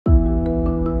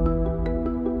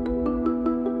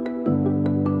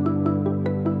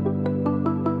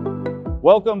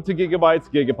Welcome to GIGABYTE's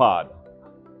GIGAPOD.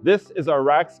 This is our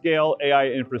rack-scale AI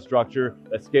infrastructure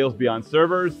that scales beyond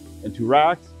servers, into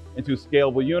racks, into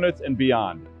scalable units, and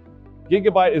beyond.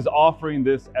 GIGABYTE is offering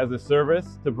this as a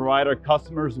service to provide our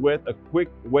customers with a quick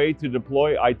way to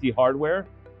deploy IT hardware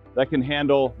that can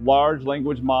handle large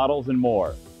language models and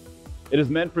more. It is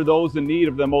meant for those in need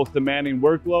of the most demanding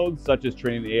workloads, such as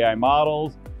training AI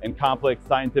models and complex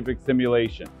scientific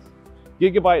simulations.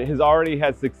 GIGABYTE has already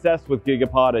had success with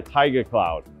GIGAPOD at Taiga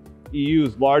Cloud,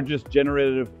 EU's largest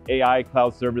generative AI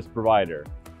cloud service provider.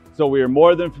 So we are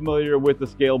more than familiar with the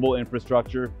scalable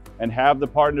infrastructure and have the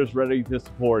partners ready to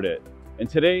support it. And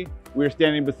today, we are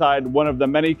standing beside one of the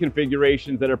many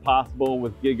configurations that are possible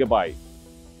with GIGABYTE.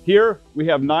 Here, we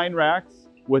have 9 racks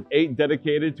with 8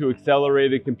 dedicated to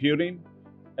accelerated computing,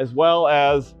 as well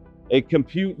as a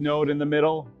compute node in the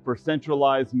middle for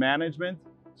centralized management,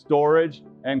 storage,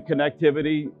 and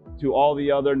connectivity to all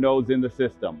the other nodes in the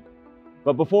system.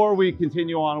 But before we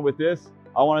continue on with this,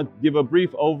 I want to give a brief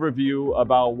overview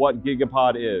about what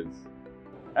GIGAPOD is.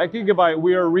 At GIGABYTE,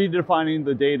 we are redefining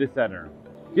the data center.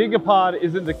 GIGAPOD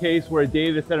isn't the case where a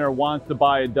data center wants to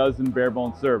buy a dozen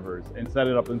bare-bones servers and set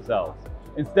it up themselves.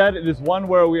 Instead, it is one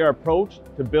where we are approached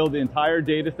to build the entire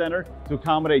data center to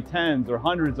accommodate tens or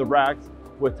hundreds of racks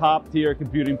with top-tier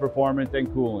computing performance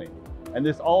and cooling. And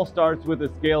this all starts with a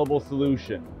scalable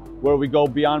solution, where we go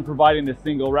beyond providing a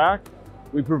single rack.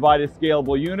 We provide a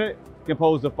scalable unit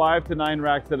composed of 5 to 9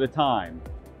 racks at a time.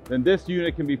 Then this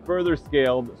unit can be further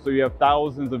scaled so you have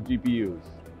thousands of GPUs.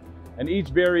 And each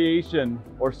variation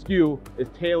or SKU is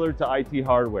tailored to IT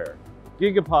hardware.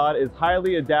 GIGAPOD is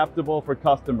highly adaptable for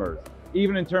customers,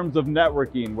 even in terms of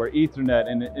networking, where Ethernet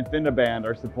and InfiniBand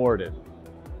are supported.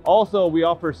 Also, we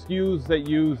offer SKUs that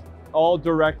use all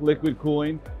direct liquid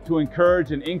cooling to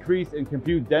encourage an increase in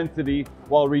compute density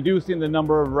while reducing the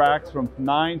number of racks from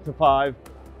 9 to 5.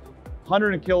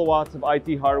 100 kilowatts of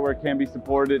IT hardware can be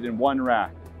supported in one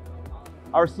rack.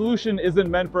 Our solution isn't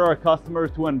meant for our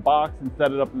customers to unbox and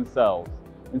set it up themselves.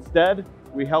 Instead,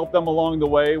 we help them along the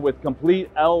way with complete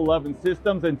L11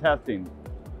 systems and testing.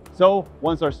 So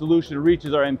once our solution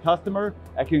reaches our end customer,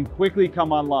 it can quickly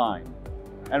come online.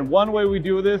 And one way we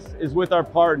do this is with our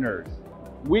partners.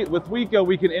 With Weka,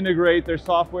 we can integrate their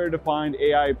software-defined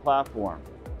AI platform,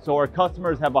 so our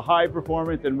customers have a high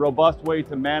performance and robust way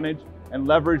to manage and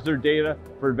leverage their data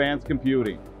for advanced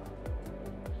computing.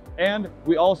 And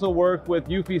we also work with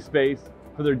UfiSpace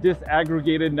for their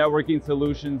disaggregated networking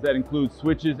solutions that include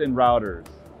switches and routers.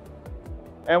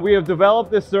 And we have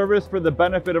developed this service for the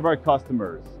benefit of our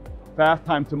customers. Fast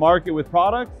time to market with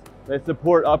products that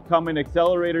support upcoming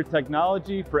accelerator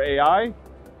technology for AI.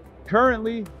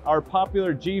 Currently, our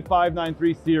popular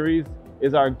G593 series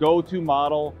is our go-to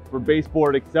model for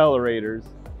baseboard accelerators,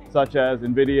 such as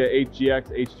NVIDIA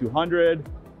HGX H200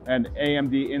 and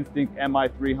AMD Instinct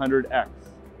MI300X.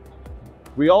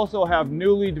 We also have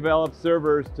newly developed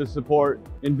servers to support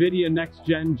NVIDIA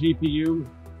Next-Gen GPU,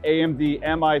 AMD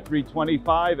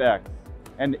MI325X,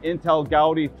 and Intel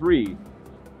Gaudi 3.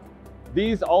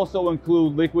 These also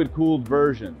include liquid-cooled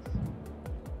versions.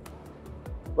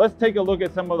 Let's take a look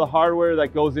at some of the hardware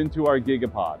that goes into our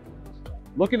GIGAPOD.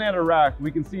 Looking at a rack,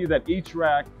 we can see that each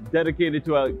rack dedicated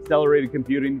to accelerated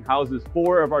computing houses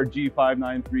 4 of our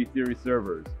G593 series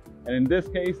servers, and in this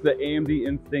case, the AMD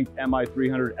Instinct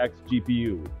MI300X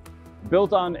GPU.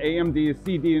 Built on AMD's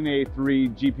CDNA 3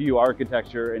 GPU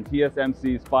architecture and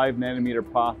TSMC's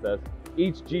 5nm process,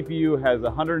 each GPU has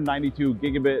 192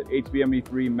 gigabit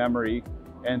HBM3 memory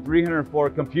and 304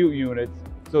 compute units,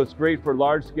 so it's great for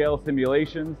large-scale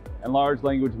simulations and large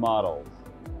language models.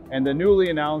 And the newly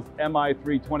announced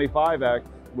MI325X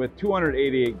with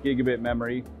 288 gigabit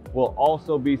memory will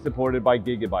also be supported by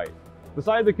GIGABYTE.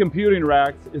 Beside the computing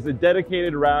racks is a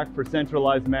dedicated rack for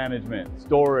centralized management,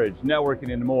 storage,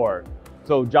 networking, and more.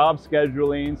 So job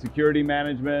scheduling, security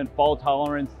management, fault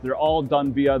tolerance, they're all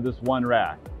done via this one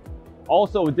rack.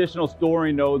 Also, additional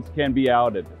storing nodes can be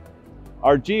added.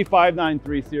 Our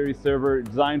G593 series server,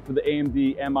 designed for the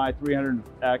AMD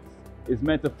MI300X, is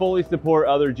meant to fully support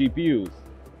other GPUs,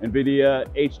 NVIDIA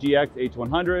HGX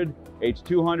H100,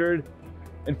 H200.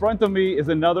 In front of me is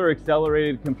another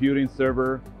accelerated computing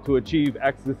server to achieve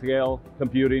exascale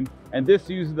computing, and this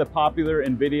uses the popular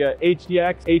NVIDIA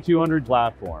HGX A200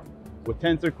 platform, with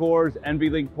Tensor cores,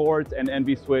 NVLink ports, and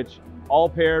NVSwitch, all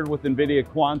paired with NVIDIA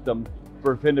Quantum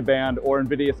for InfiniBand or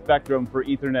NVIDIA Spectrum for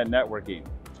Ethernet networking.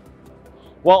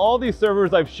 While all these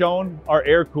servers I've shown are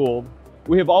air-cooled,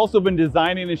 we have also been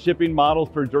designing and shipping models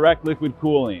for direct liquid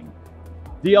cooling.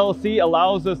 DLC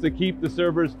allows us to keep the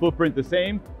server's footprint the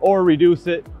same or reduce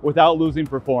it without losing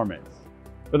performance.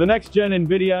 For the next gen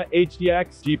NVIDIA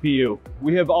HDX GPU,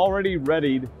 we have already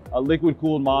readied a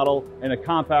liquid-cooled model and a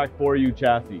compact 4U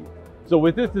chassis. So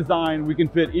with this design, we can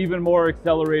fit even more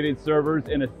accelerated servers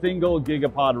in a single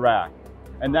GIGAPOD rack.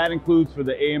 And that includes for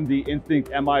the AMD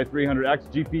Instinct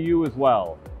MI300X GPU as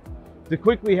well. To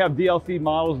quickly have DLC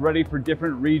models ready for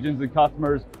different regions and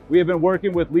customers, we have been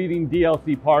working with leading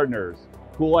DLC partners,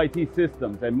 Cool IT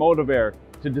Systems and Motivair,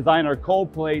 to design our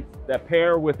cold plates that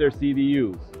pair with their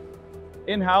CDUs.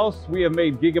 In-house, we have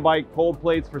made GIGABYTE cold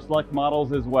plates for select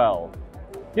models as well.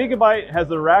 GIGABYTE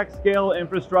has a rack-scale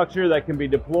infrastructure that can be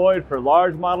deployed for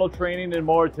large model training and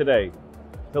more today.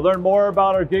 To learn more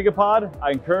about our GIGAPOD,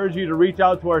 I encourage you to reach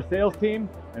out to our sales team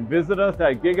and visit us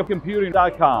at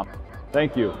gigacomputing.com.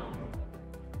 Thank you.